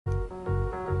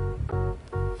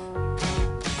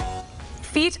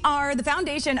Feet are the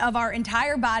foundation of our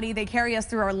entire body. They carry us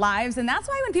through our lives, and that's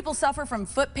why when people suffer from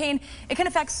foot pain, it can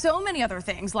affect so many other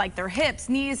things like their hips,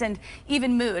 knees, and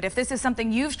even mood. If this is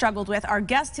something you've struggled with, our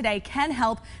guest today can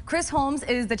help. Chris Holmes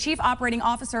is the Chief Operating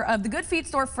Officer of the Good Feet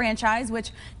Store franchise,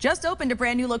 which just opened a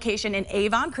brand new location in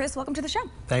Avon. Chris, welcome to the show.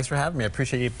 Thanks for having me. I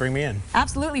appreciate you bringing me in.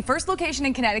 Absolutely. First location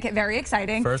in Connecticut. Very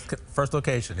exciting. First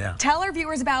location, yeah. Tell our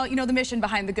viewers about, the mission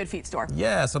behind the Good Feet Store.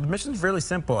 Yeah, so the mission is really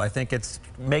simple. I think it's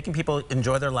making people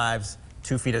enjoy their lives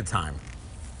 2 feet at a time.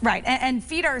 Right, and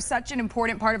feet are such an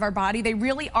important part of our body. They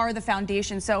really are the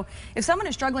foundation. So if someone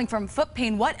is struggling from foot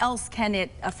pain, what else can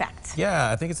it affect? Yeah,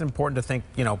 I think it's important to think,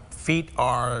 feet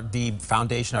are the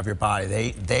foundation of your body.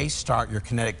 They start your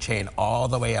kinetic chain all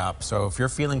the way up. So if you're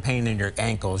feeling pain in your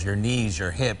ankles, your knees,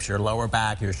 your hips, your lower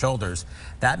back, your shoulders,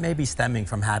 that may be stemming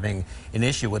from having an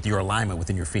issue with your alignment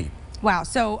within your feet. Wow,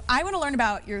 so I want to learn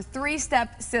about your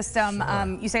 3-step system.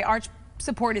 Sure. You say arch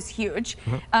support is huge.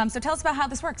 So tell us about how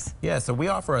this works. Yeah, so we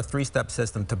offer a 3-step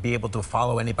system to be able to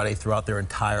follow anybody throughout their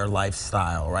entire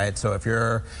lifestyle, right? So if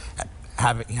you're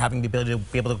having the ability to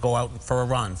be able to go out for a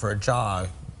run, for a jog,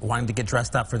 wanting to get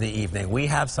dressed up for the evening, we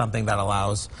have something that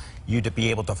allows you to be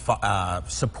able to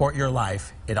support your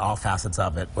life in all facets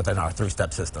of it within our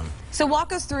 3-step system. So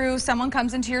walk us through, someone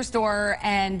comes into your store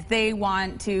and they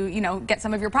want to, get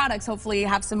some of your products, hopefully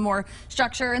have some more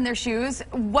structure in their shoes.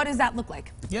 What does that look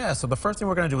like? Yeah, so the first thing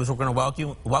we're going to do is we're going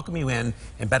to welcome you in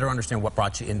and better understand what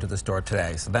brought you into the store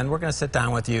today. So then we're going to sit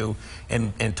down with you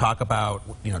and talk about,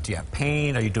 do you have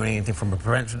pain? Are you doing anything from a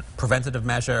preventative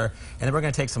measure? And then we're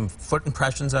going to take some foot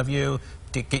impressions of you,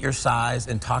 to get your size,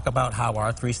 and talk about how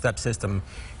our 3-step system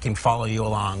can follow you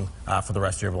along for the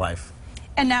rest of your life.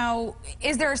 And now,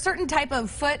 is there a certain type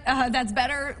of foot that's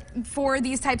better for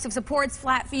these types of supports,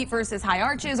 flat feet versus high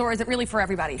arches, or is it really for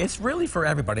everybody? It's really for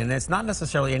everybody, and it's not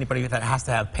necessarily anybody that has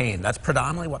to have pain. That's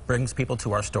predominantly what brings people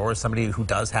to our store, is somebody who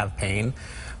does have pain.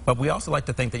 But we also like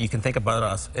to think that you can think about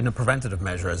us in a preventative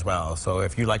measure as well. So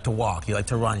if you like to walk, you like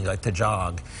to run, you like to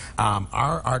jog,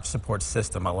 our arch support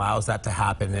system allows that to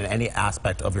happen in any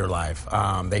aspect of your life.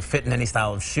 They fit in any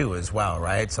style of shoe as well,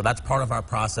 right? So that's part of our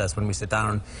process when we sit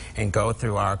down and go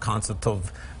through our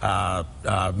consultative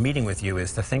meeting with you,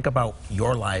 is to think about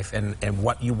your life and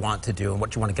what you want to do and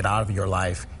what you want to get out of your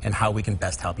life and how we can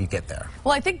best help you get there.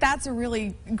 Well, I think that's a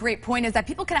really great point, is that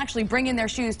people can actually bring in their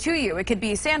shoes to you. It could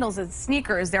be sandals, it's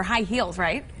sneakers, they're high heels,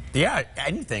 right? Yeah,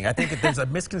 anything. I think there's a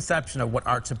misconception of what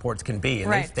arch supports can be.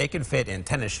 And they can fit in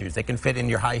tennis shoes, they can fit in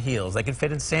your high heels, they can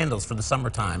fit in sandals for the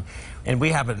summertime. And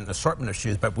we have an assortment of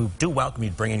shoes, but we do welcome you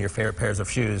to bring in your favorite pairs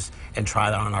of shoes and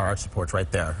try that on our arch supports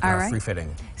right there. Free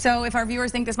fitting. So if our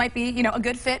viewers think this might be, a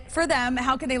good fit for them,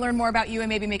 how can they learn more about you and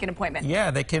maybe make an appointment?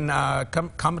 Yeah, they can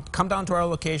come down to our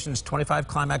locations, 25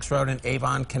 Climax Road in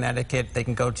Avon, Connecticut. They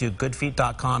can go to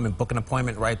goodfeet.com and book an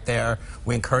appointment right there.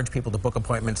 We encourage people to book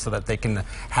appointments so that they can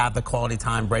have the quality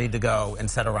time ready to go and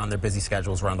set around their busy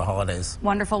schedules around the holidays.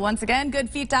 Wonderful. Once again,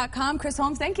 goodfeet.com. Chris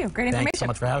Holmes, thank you. Great information. Thanks so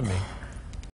much for having me.